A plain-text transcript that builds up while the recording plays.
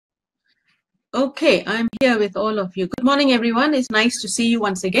Okay, I'm here with all of you. Good morning, everyone. It's nice to see you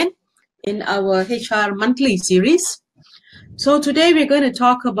once again in our HR monthly series. So today we're going to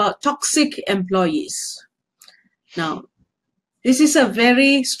talk about toxic employees. Now, this is a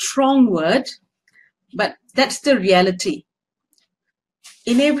very strong word, but that's the reality.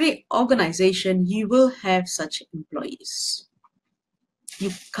 In every organization, you will have such employees.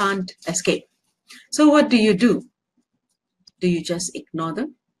 You can't escape. So what do? Do you just ignore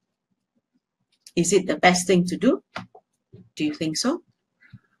them? Is it the best thing to do? Do you think so?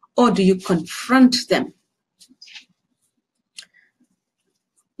 Or do you confront them?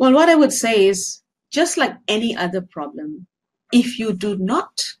 Well, what I would say is, just like any other problem, if you do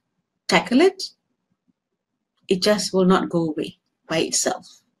not tackle it, it just will not go away by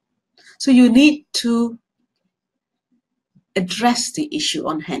itself. So you need to address the issue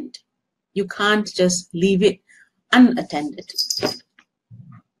on hand. You can't just leave it unattended.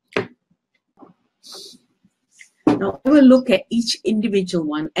 Now, I will look at each individual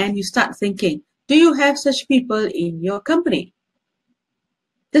one and you start thinking, do you have such people in your company?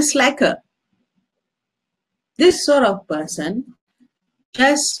 The slacker. This sort of person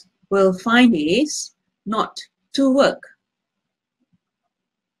just will find ways not to work.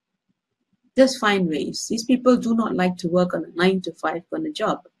 Just find ways. These people do not like to work on a 9 to 5 kind of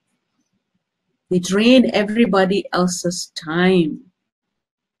job. They drain everybody else's time.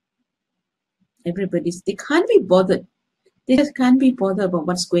 They can't be bothered. They just can't be bothered about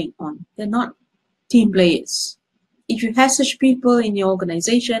what's going on. They're not team players. If you have such people in your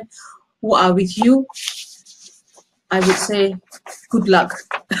organization who are with you, I would say good luck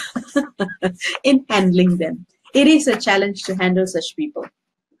in handling them. It is a challenge to handle such people.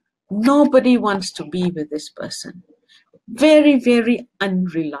 Nobody wants to be with this person. Very, very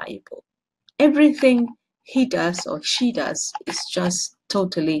unreliable. Everything he does or she does is just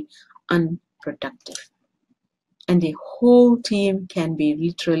totally unproductive. And the whole team can be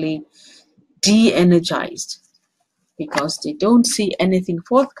literally de-energized because they don't see anything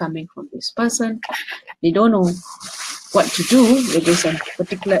forthcoming from this person. They don't know what to do with this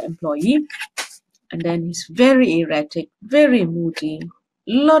particular employee. And then he's very erratic, very moody,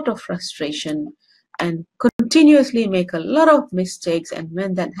 lot of frustration, and continuously make a lot of mistakes. And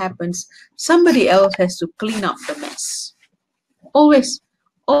when that happens, somebody else has to clean up the mess. Always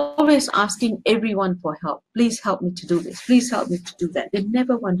asking everyone for help. Please help me to do this. Please help me to do that. They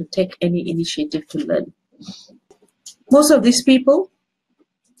never want to take any initiative to learn. Most of these people,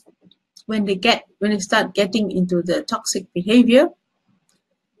 when they start getting into the toxic behavior,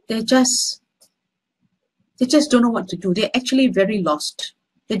 they just don't know what to do. They're actually very lost.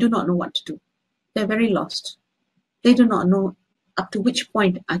 They do not know what to do. They're very lost. They do not know up to which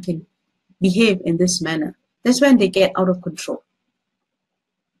point I can behave in this manner. That's when they get out of control.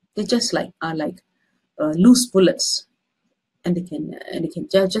 They just are like loose bullets, and they can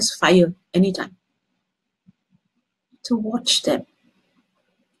just fire anytime. So watch them.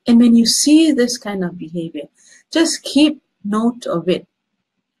 And when you see this kind of behavior, just keep note of it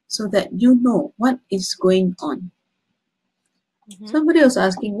so that you know what is going on. Mm-hmm. Somebody was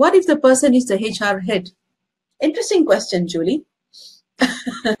asking, what if the person is the HR head? Interesting question, Julie.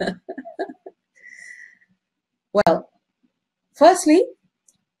 Well, firstly,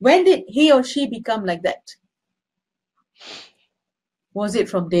 when did he or she become like that? Was it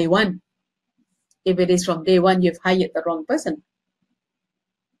from day one? If it is from day one, you've hired the wrong person.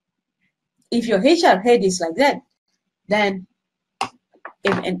 If your HR head is like that, then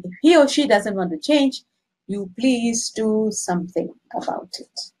if he or she doesn't want to change, you please do something about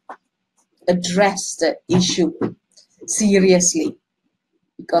it. Address the issue seriously.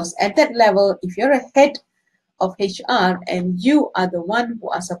 Because at that level, if you're a head of HR and you are the one who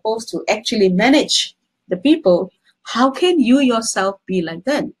are supposed to actually manage the people, how can you yourself be like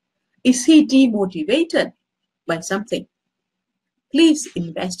that? Is he demotivated by something? Please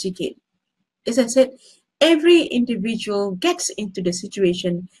investigate. As I said, every individual gets into the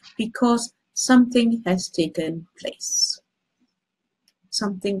situation because something has taken place.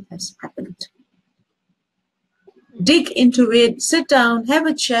 Something has happened. Dig into it, sit down, have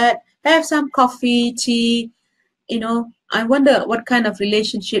a chat, have some coffee, tea. I wonder what kind of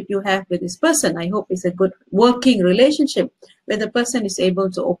relationship you have with this person. I hope it's a good working relationship where the person is able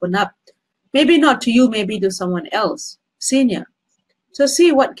to open up. Maybe not to you, maybe to someone else, senior. So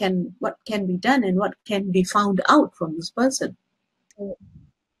see what can be done and what can be found out from this person.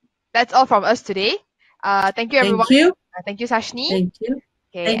 That's all from us today. Thank you, everyone. Thank you. Thank you, Sajni. Thank you.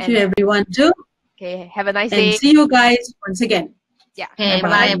 Okay, Thank you, everyone, too. Okay, have a nice day. And see you guys once again. Yeah. Okay,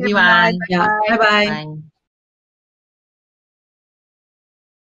 bye, everyone. Yeah, bye-bye. Bye.